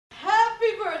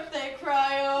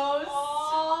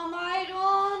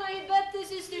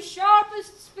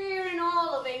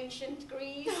ancient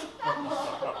Greece.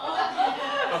 Oh,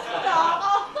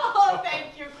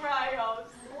 thank you,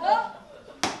 Kyros. Well,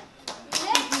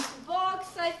 next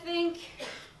box, I think.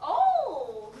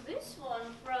 Oh, this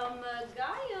one from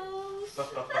Gaios.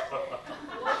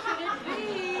 What could it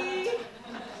be?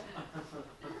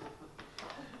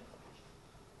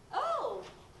 Oh,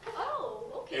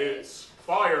 okay. It's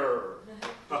fire.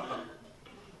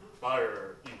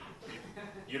 Fire.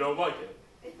 You don't like it?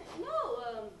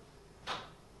 No,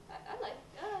 I like.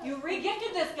 You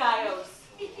re-gifted this, Gaios.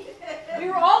 We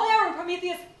were all there when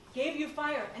Prometheus gave you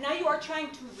fire, and now you are trying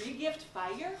to re-gift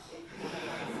fire?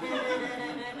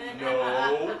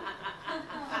 No.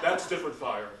 That's different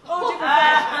fire. Oh, different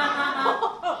fire.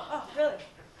 Oh, really?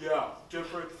 Yeah,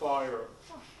 different fire.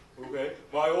 Okay?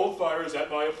 My old fire is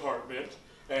at my apartment,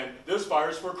 and this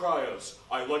fire's for Kyros.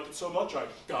 I liked it so much, I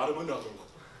got him another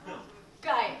one.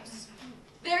 Gaios,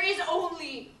 there is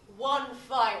only one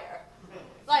fire.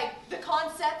 Like, the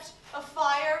concept of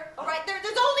fire, all right? There's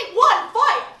only one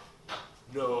fire!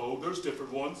 No, there's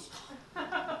different ones.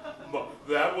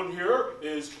 That one here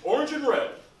is orange and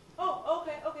red. Oh,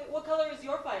 okay. What color is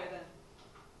your fire, then?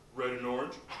 Red and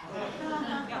orange.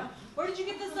 Yeah. Where did you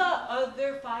get this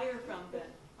other fire from,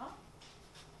 then? Huh?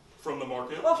 From the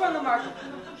market. Oh, from the market.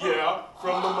 Yeah,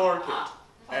 from the market.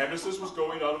 Amnestus was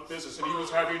going out of business, and he was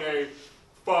having a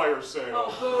fire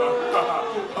sale.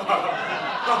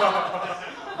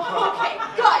 Okay,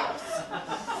 Gaios.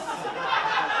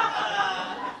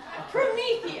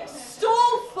 Prometheus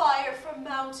stole fire from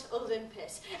Mount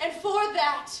Olympus, and for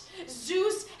that,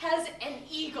 Zeus has an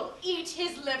eagle eat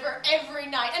his liver every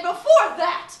night, and before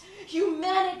that,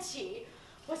 humanity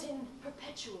was in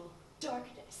perpetual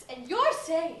darkness. And you're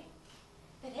saying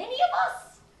that any of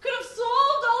us could have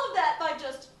solved all of that by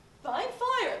just buying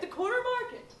fire at the corner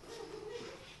market?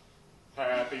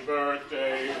 Happy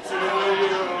birthday to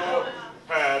you.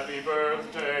 Happy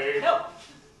birthday. No.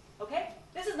 Okay?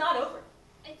 This is not over.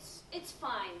 It's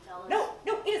fine, fellas. No,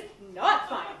 it is not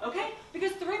fine, okay?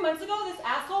 Because 3 months ago, this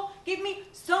asshole gave me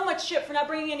so much shit for not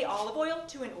bringing any olive oil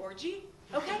to an orgy,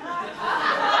 okay?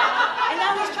 And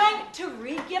now he's trying to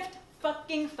re-gift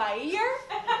fucking fire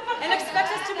and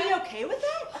expects us to be okay with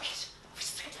that?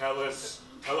 Telys,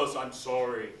 I'm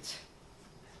sorry.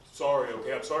 Sorry,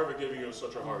 okay? I'm sorry for giving you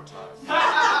such a hard time.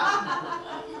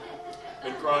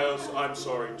 And Kyros, I'm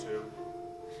sorry too.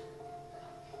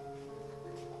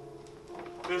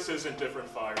 This isn't different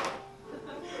fire.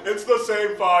 It's the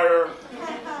same fire.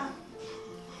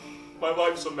 My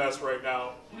life's a mess right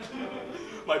now.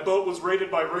 My boat was raided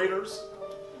by raiders.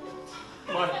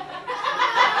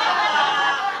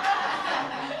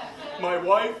 My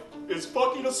wife is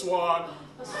fucking a swan.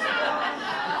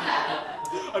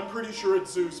 I'm pretty sure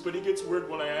it's Zeus, but he gets weird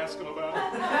when I ask him about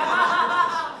it.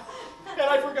 And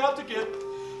I forgot to get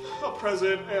a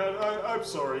present, and I'm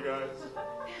sorry, guys.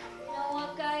 You know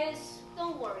what, guys?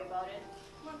 Don't worry about it.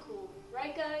 We're cool.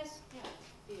 Right, guys?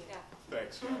 Yeah.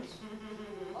 Thanks, guys.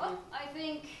 Well, I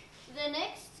think the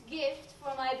next gift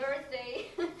for my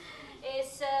birthday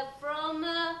is from